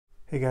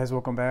Hey guys,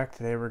 welcome back.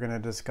 Today we're going to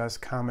discuss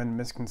common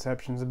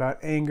misconceptions about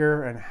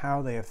anger and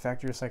how they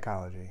affect your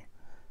psychology.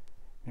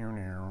 We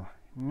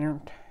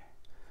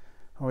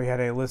had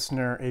a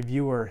listener, a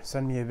viewer,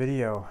 send me a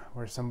video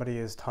where somebody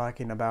is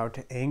talking about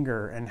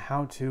anger and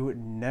how to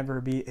never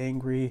be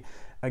angry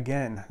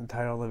again. The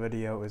title of the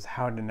video is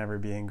How to Never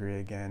Be Angry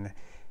Again.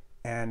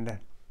 And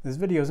this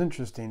video is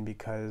interesting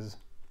because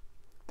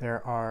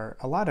there are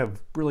a lot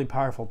of really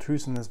powerful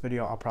truths in this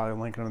video. I'll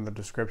probably link it in the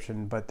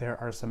description, but there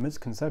are some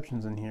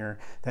misconceptions in here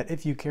that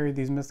if you carry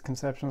these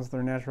misconceptions to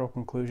their natural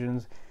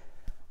conclusions,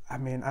 I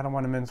mean, I don't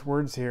want to mince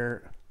words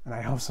here, and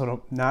I also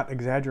don't, not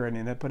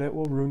exaggerating it, but it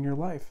will ruin your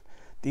life.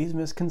 These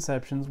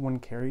misconceptions, when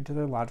carried to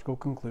their logical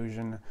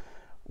conclusion,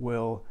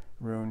 will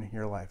ruin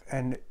your life.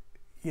 And,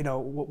 you know,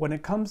 when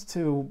it comes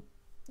to,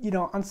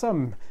 on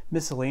some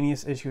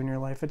miscellaneous issue in your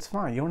life, it's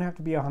fine. You don't have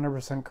to be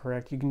 100%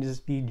 correct. You can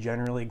just be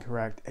generally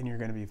correct and you're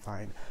going to be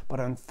fine. But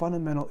on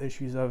fundamental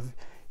issues of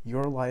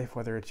your life,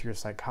 whether it's your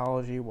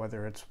psychology,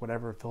 whether it's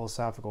whatever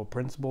philosophical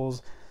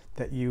principles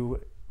that you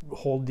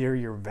hold dear,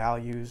 your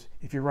values,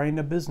 if you're writing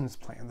a business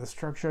plan, the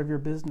structure of your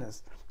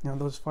business,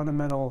 those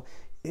fundamental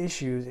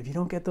issues, if you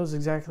don't get those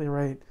exactly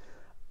right,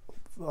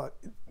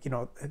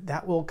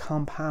 that will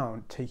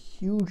compound to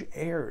huge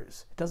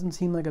errors. It doesn't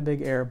seem like a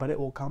big error, but it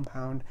will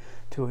compound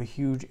to a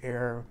huge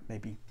error,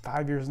 maybe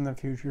 5 years in the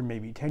future,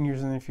 maybe 10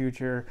 years in the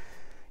future.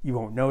 You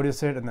won't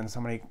notice it, and then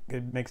somebody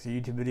makes a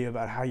YouTube video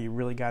about how you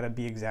really got to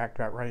be exact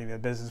about writing a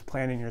business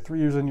plan, and you're 3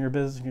 years in your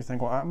business, and you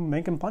think, well, I'm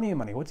making plenty of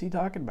money. What's he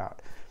talking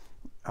about?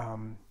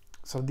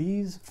 So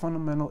these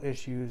fundamental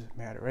issues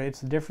matter, right?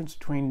 It's the difference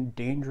between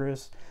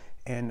dangerous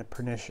and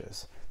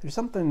pernicious. There's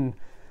something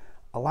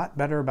a lot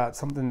better about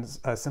something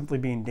simply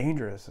being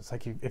dangerous. It's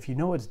like if you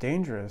know it's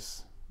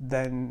dangerous,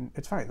 then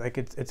it's fine. Like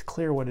it's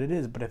clear what it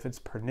is. But if it's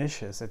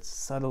pernicious, it's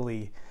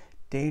subtly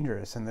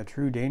dangerous, and the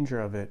true danger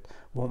of it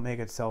won't make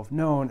itself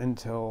known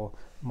until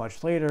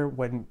much later,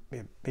 when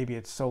maybe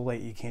it's so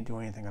late you can't do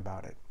anything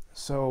about it.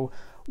 So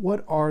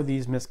what are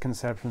these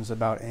misconceptions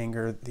about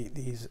anger?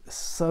 These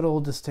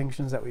subtle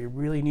distinctions that we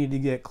really need to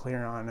get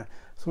clear on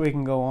so we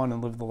can go on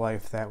and live the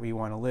life that we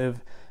want to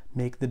live,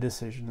 make the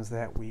decisions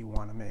that we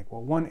want to make.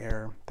 Well, one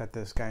error that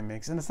this guy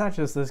makes, and it's not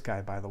just this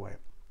guy, by the way.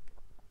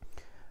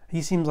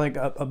 He seems like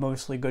a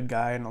mostly good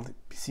guy, and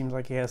he seems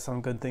like he has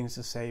some good things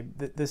to say.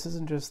 This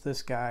isn't just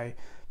this guy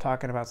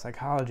talking about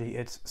psychology.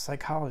 It's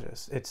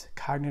psychologists. It's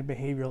cognitive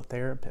behavioral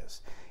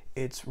therapists.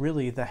 It's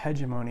really the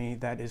hegemony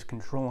that is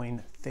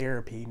controlling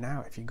therapy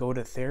now. If you go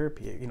to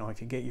therapy,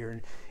 if you get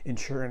your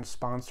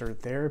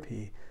insurance-sponsored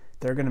therapy,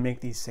 they're going to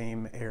make these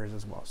same errors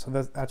as well. So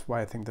that's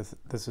why I think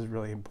this is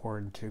really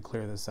important to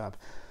clear this up.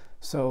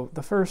 So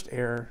the first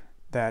error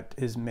that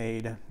is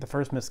made, the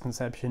first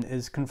misconception,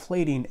 is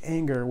conflating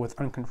anger with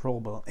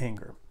uncontrollable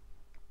anger.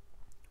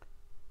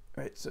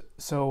 Right?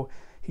 So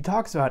he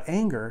talks about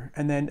anger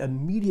and then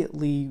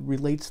immediately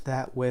relates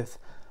that with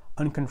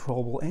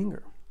uncontrollable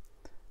anger,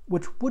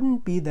 which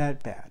wouldn't be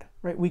that bad,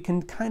 right? We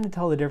can kind of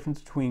tell the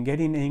difference between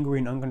getting angry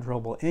and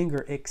uncontrollable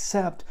anger,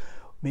 except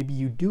maybe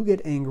you do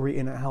get angry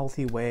in a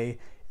healthy way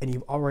and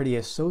you've already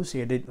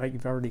associated, right?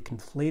 You've already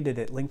conflated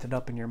it, linked it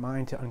up in your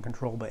mind to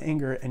uncontrollable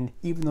anger. And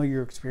even though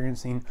you're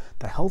experiencing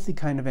the healthy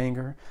kind of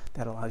anger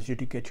that allows you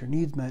to get your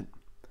needs met,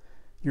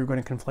 you're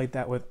going to conflate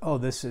that with, oh,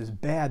 this is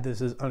bad,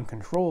 this is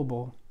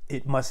uncontrollable.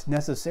 It must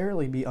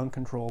necessarily be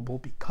uncontrollable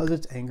because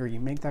it's anger. You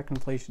make that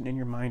conflation in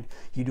your mind,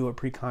 you do it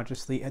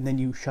preconsciously, and then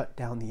you shut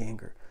down the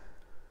anger.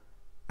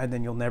 And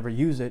then you'll never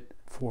use it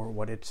for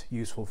what it's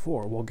useful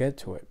for. We'll get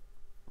to it.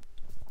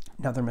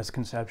 Another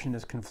misconception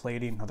is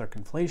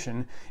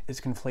conflation is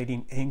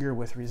conflating anger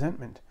with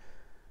resentment.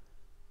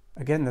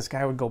 Again, this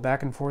guy would go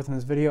back and forth in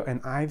this video,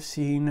 and I've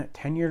seen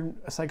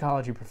tenured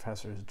psychology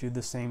professors do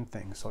the same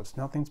thing. So it's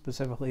nothing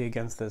specifically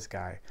against this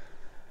guy.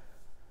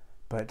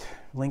 But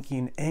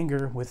linking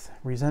anger with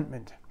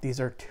resentment. These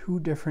are two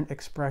different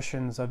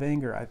expressions of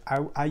anger.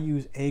 I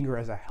use anger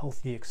as a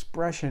healthy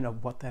expression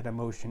of what that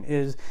emotion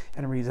is,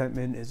 and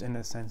resentment is, in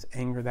a sense,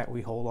 anger that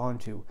we hold on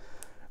to.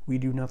 We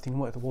do nothing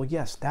with. Well,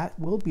 yes, that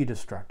will be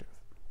destructive.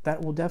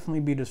 That will definitely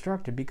be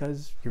destructive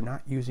because you're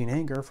not using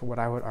anger for what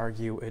I would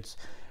argue its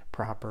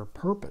proper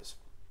purpose.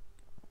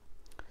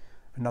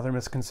 Another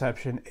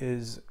misconception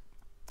is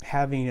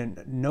having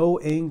no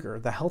anger,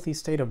 the healthy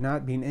state of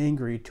not being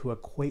angry, to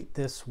equate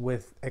this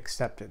with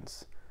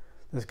acceptance.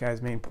 This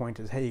guy's main point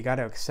is, hey, you got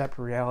to accept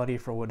reality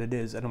for what it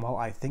is. And while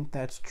I think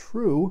that's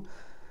true,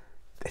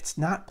 it's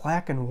not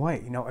black and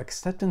white.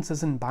 Acceptance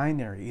isn't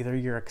binary. Either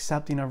you're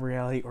accepting of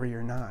reality or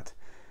you're not.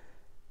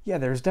 Yeah,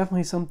 there's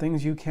definitely some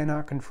things you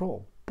cannot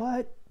control,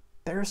 but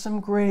there's some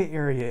gray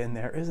area in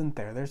there, isn't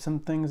there? There's some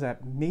things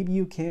that maybe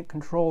you can't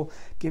control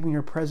given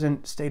your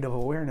present state of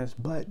awareness,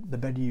 but the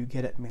better you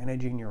get at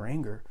managing your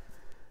anger,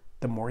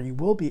 the more you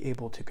will be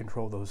able to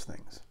control those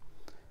things.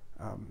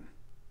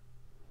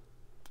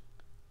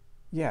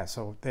 Yeah,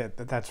 so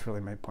that's really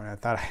my point. I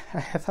thought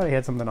I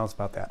had something else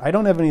about that. I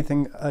don't have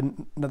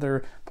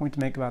another point to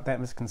make about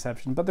that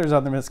misconception, but there's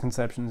other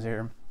misconceptions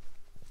here.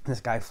 This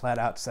guy flat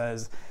out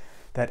says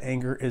that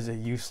anger is a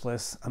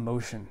useless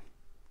emotion.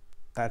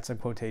 That's a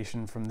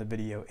quotation from the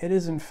video. It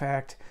is in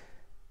fact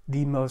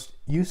the most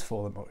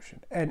useful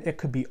emotion, and it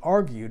could be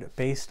argued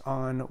based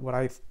on what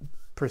I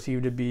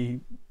perceive to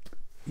be,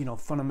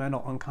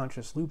 fundamental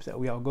unconscious loops that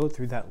we all go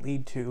through that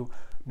lead to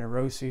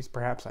neuroses,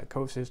 perhaps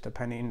psychosis,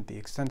 depending on the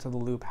extent of the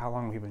loop, how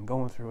long we've been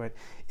going through it.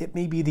 It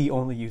may be the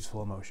only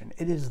useful emotion.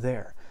 It is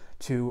there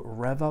to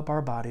rev up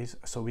our bodies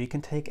so we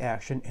can take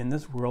action in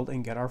this world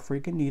and get our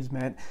freaking needs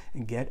met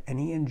and get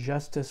any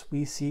injustice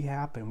we see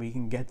happen, we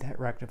can get that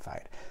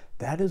rectified.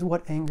 That is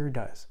what anger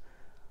does.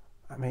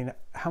 I mean,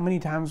 how many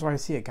times do I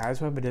see it? Guys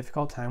who have a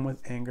difficult time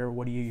with anger,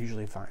 what do you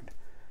usually find?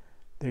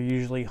 They're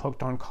usually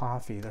hooked on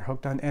coffee. They're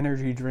hooked on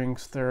energy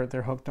drinks. They're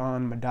hooked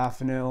on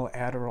modafinil,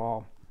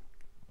 Adderall.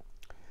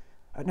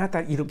 Not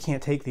that you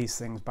can't take these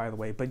things, by the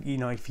way, but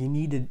if you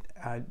needed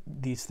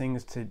these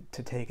things to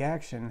take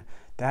action,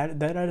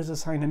 that is a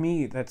sign to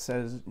me that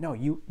says, no,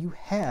 you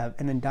have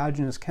an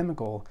endogenous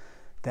chemical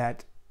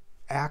that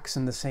acts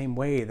in the same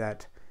way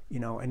that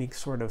any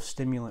sort of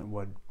stimulant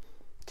would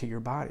to your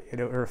body. It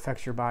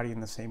affects your body in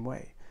the same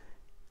way,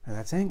 and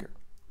that's anger.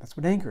 That's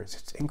what anger is.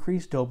 It's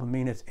increased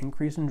dopamine. It's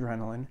increased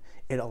adrenaline.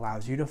 It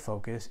allows you to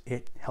focus.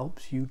 It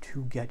helps you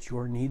to get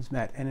your needs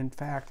met. And in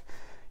fact,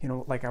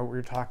 like we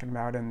were talking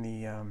about in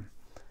the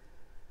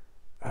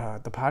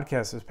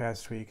podcast this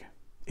past week,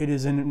 it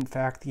is in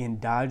fact the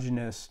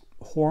endogenous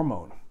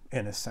hormone,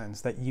 in a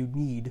sense, that you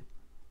need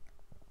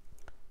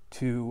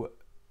to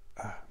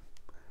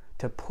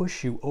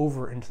push you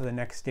over into the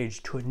next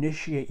stage, to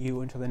initiate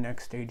you into the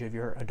next stage of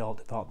your adult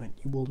development.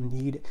 You will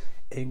need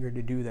anger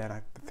to do that.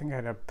 I think I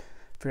had a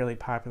fairly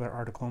popular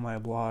article on my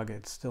blog.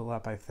 It's still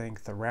up, I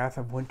think, The Wrath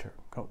of Winter.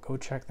 Go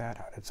check that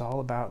out. It's all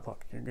about,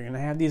 look, you're going to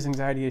have these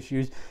anxiety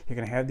issues, you're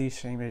going to have these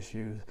shame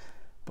issues,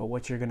 but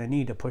what you're going to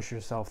need to push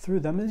yourself through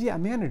them is,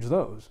 manage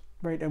those,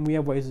 right? And we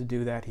have ways to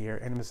do that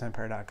here,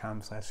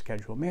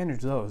 animusempire.com/schedule.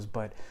 Manage those,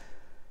 but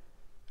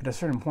at a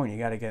certain point, you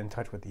got to get in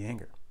touch with the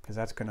anger, because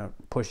that's going to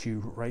push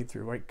you right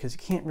through, right? Because you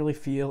can't really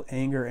feel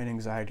anger and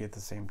anxiety at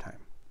the same time.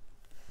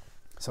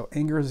 So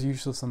anger is a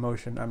useless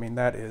emotion. I mean,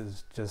 that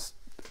is just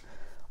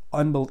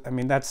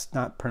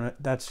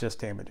that's just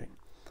damaging.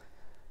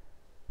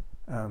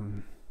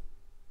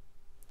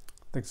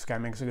 This guy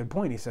makes a good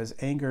point. He says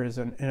anger is,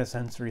 in a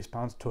sense, a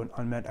response to an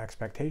unmet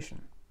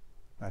expectation.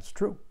 That's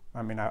true.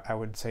 I mean, I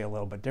would say a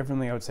little bit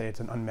differently. I would say it's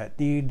an unmet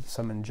need,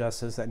 some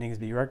injustice that needs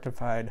to be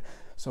rectified.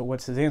 So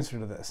what's his answer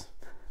to this?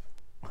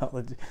 Well,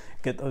 let's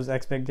get those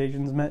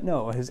expectations met?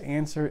 No, his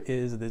answer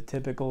is the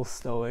typical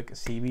stoic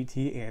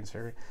CBT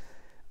answer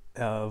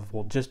of,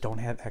 well, just don't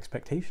have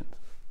expectations.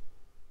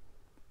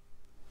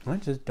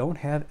 Just don't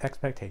have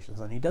expectations.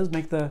 And he does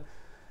make the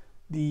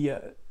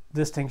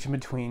distinction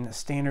between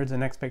standards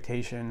and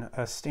expectation.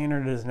 A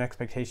standard is an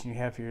expectation you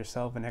have for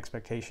yourself. An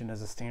expectation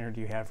is a standard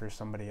you have for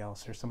somebody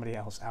else or somebody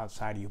else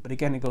outside of you. But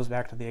again, it goes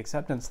back to the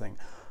acceptance thing.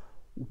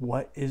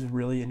 What is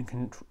really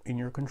in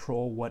your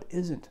control? What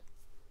isn't?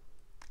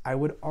 I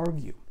would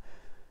argue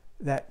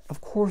that,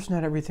 of course,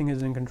 not everything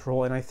is in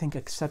control. And I think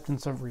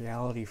acceptance of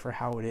reality for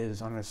how it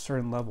is on a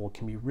certain level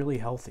can be really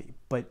healthy.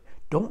 But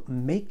don't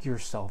make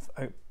yourself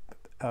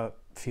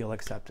feel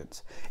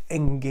acceptance.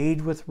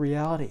 Engage with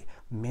reality.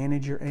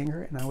 Manage your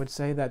anger. And I would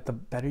say that the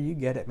better you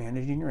get at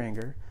managing your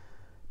anger,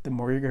 the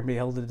more you're going to be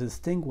able to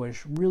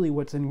distinguish really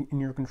what's in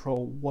your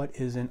control, what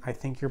isn't. I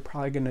think you're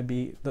probably going to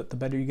be, the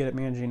better you get at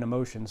managing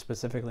emotions,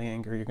 specifically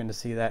anger, you're going to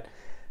see that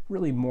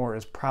really more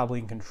is probably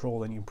in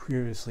control than you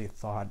previously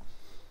thought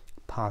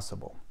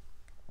possible.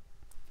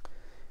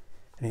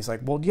 And he's like,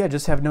 well, yeah,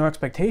 just have no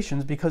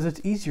expectations, because it's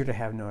easier to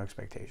have no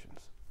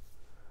expectations.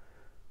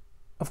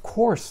 Of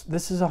course,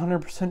 this is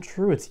 100%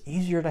 true. It's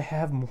easier to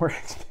have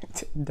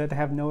than to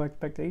have no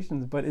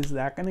expectations, but is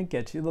that going to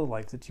get you the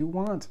life that you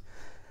want?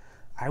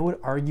 I would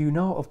argue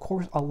no. Of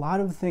course, a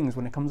lot of things,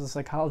 when it comes to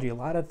psychology, a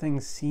lot of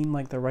things seem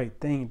like the right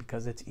thing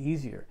because it's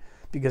easier,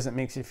 because it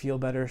makes you feel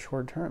better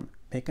short term.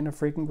 Making a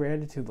freaking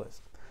gratitude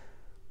list.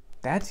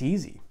 That's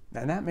easy,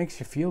 and that makes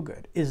you feel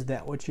good. Is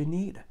that what you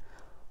need?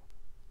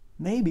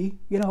 Maybe,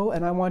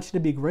 and I want you to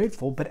be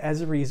grateful, but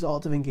as a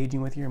result of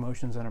engaging with your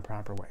emotions in a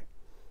proper way.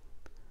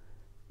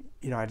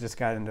 I just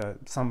got into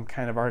some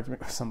kind of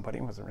argument with somebody.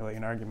 It wasn't really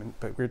an argument,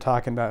 but we were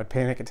talking about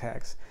panic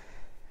attacks.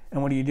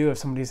 And what do you do if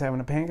somebody's having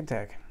a panic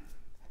attack?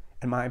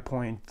 And my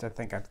point, I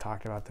think I've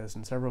talked about this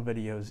in several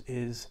videos,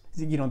 is,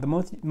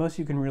 the most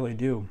you can really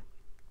do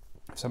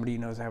if somebody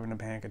knows having a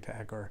panic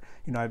attack, or,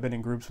 I've been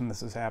in groups when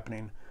this is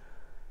happening,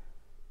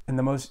 and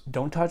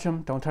don't touch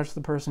them, don't touch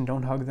the person,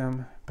 don't hug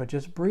them, but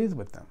just breathe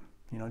with them.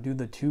 Do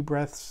the 2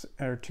 breaths,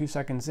 or 2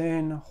 seconds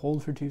in,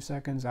 hold for 2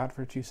 seconds, out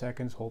for 2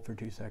 seconds, hold for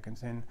 2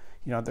 seconds in.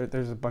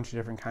 There's a bunch of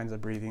different kinds of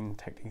breathing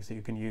techniques that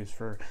you can use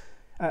for,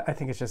 I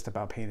think it's just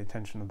about paying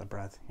attention to the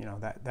breath.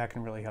 That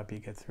can really help you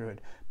get through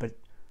it. But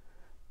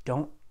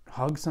don't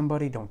hug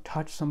somebody, don't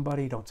touch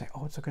somebody, don't say,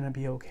 oh, it's going to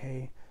be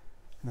okay.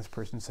 And this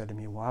person said to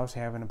me, well, I was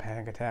having a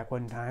panic attack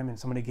one time and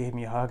somebody gave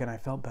me a hug and I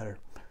felt better.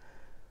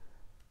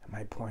 And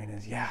my point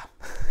is, yeah,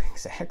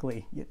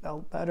 exactly. You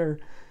felt better.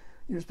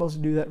 You're supposed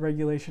to do that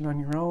regulation on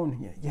your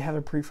own. You have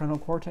a prefrontal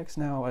cortex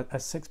now. A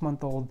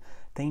 6-month-old,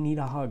 they need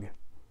a hug.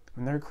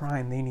 When they're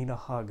crying, they need a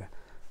hug.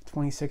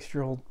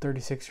 26-year-old,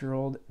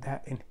 36-year-old,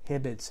 that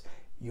inhibits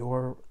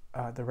your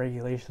the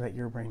regulation that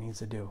your brain needs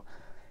to do.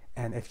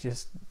 And if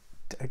just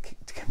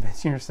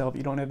convincing yourself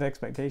you don't have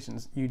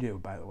expectations, you do,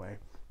 by the way.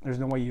 There's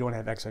no way you don't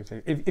have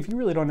expectations. If you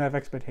really don't have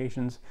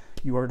expectations,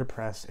 you are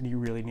depressed and you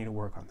really need to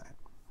work on that.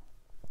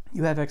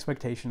 You have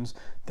expectations,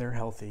 they're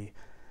healthy.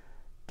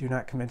 Do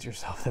not convince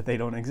yourself that they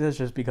don't exist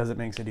just because it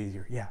makes it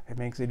easier. Yeah, it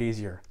makes it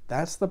easier.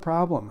 That's the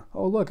problem.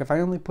 Oh, look, if I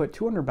only put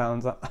 200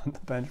 pounds on the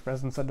bench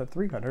press instead of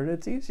 300,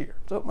 it's easier.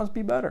 So it must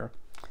be better.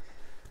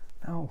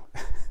 No.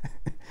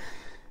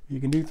 You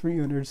can do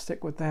 300,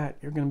 stick with that.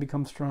 You're going to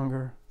become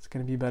stronger. It's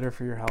going to be better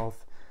for your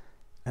health.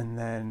 And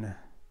then,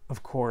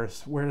 of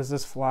course, where does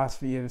this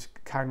philosophy of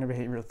cognitive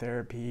behavioral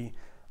therapy,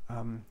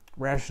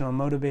 rational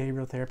emotive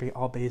behavioral therapy,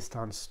 all based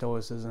on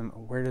Stoicism,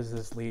 where does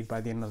this lead? By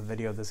the end of the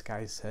video, this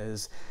guy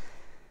says,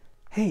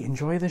 hey,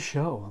 enjoy the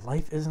show.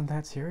 Life isn't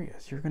that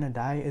serious. You're going to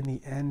die in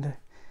the end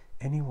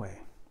anyway.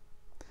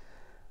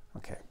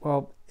 Okay,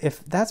 well,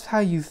 if that's how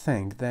you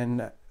think,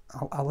 then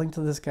I'll link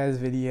to this guy's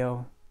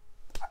video.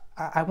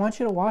 I want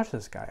you to watch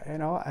this guy. You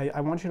know,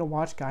 I want you to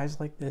watch guys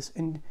like this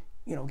and,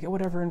 you know, get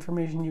whatever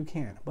information you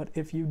can. But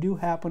if you do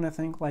happen to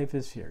think life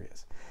is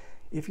serious,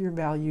 if your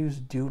values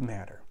do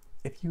matter,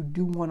 if you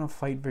do want to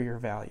fight for your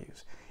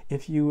values,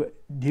 if you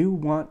do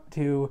want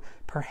to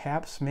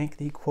perhaps make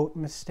the quote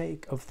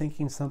mistake of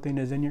thinking something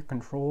is in your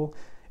control,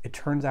 it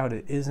turns out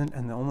it isn't,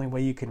 and the only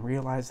way you can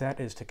realize that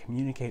is to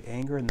communicate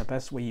anger in the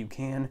best way you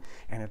can,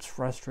 and it's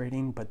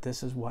frustrating, but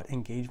this is what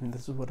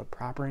a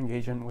proper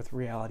engagement with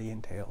reality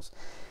entails.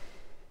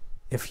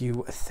 If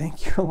you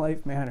think your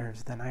life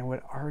matters, then I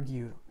would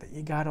argue that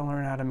you got to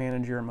learn how to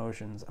manage your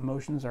emotions.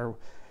 Emotions are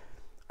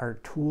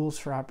tools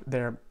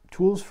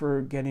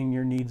for getting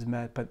your needs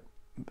met, but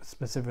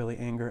specifically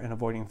anger and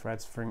avoiding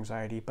threats for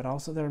anxiety, but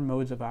also they're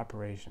modes of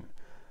operation.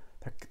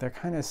 They're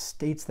kind of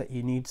states that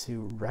you need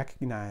to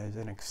recognize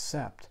and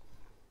accept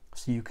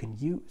so you can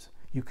use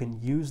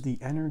the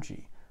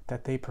energy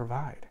that they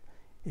provide.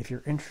 If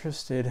you're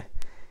interested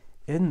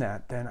in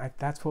that, then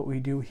that's what we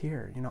do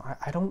here. You know,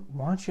 I don't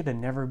want you to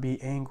never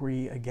be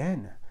angry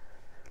again.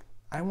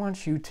 I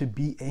want you to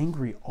be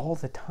angry all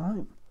the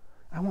time.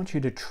 I want you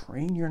to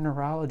train your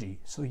neurology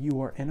so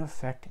you are in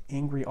effect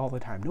angry all the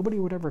time. Nobody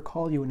would ever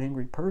call you an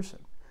angry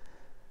person,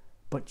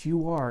 but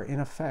you are in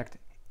effect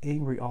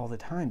angry all the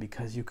time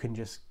because you can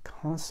just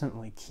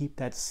constantly keep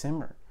that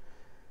simmer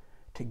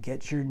to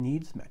get your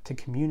needs met, to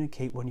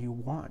communicate when you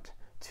want,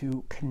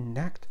 to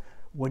connect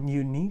when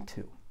you need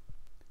to.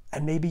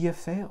 And maybe you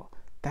fail.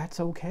 That's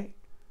okay,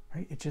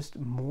 right? It's just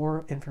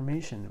more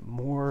information,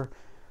 more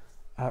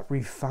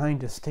refined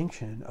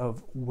distinction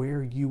of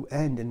where you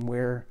end and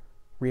where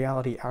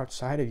reality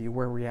outside of you,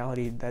 where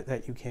reality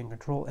that you can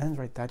control ends,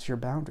 right? That's your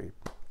boundary.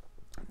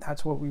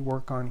 That's what we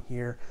work on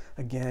here.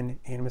 Again,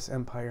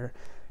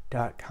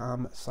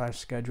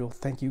 animusempire.com/schedule.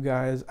 Thank you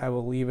guys. I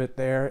will leave it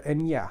there.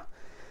 And yeah,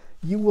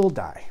 you will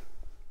die.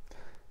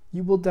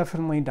 You will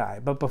definitely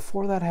die. But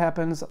before that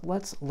happens,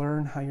 let's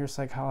learn how your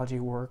psychology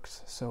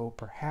works so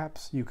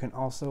perhaps you can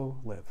also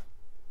live.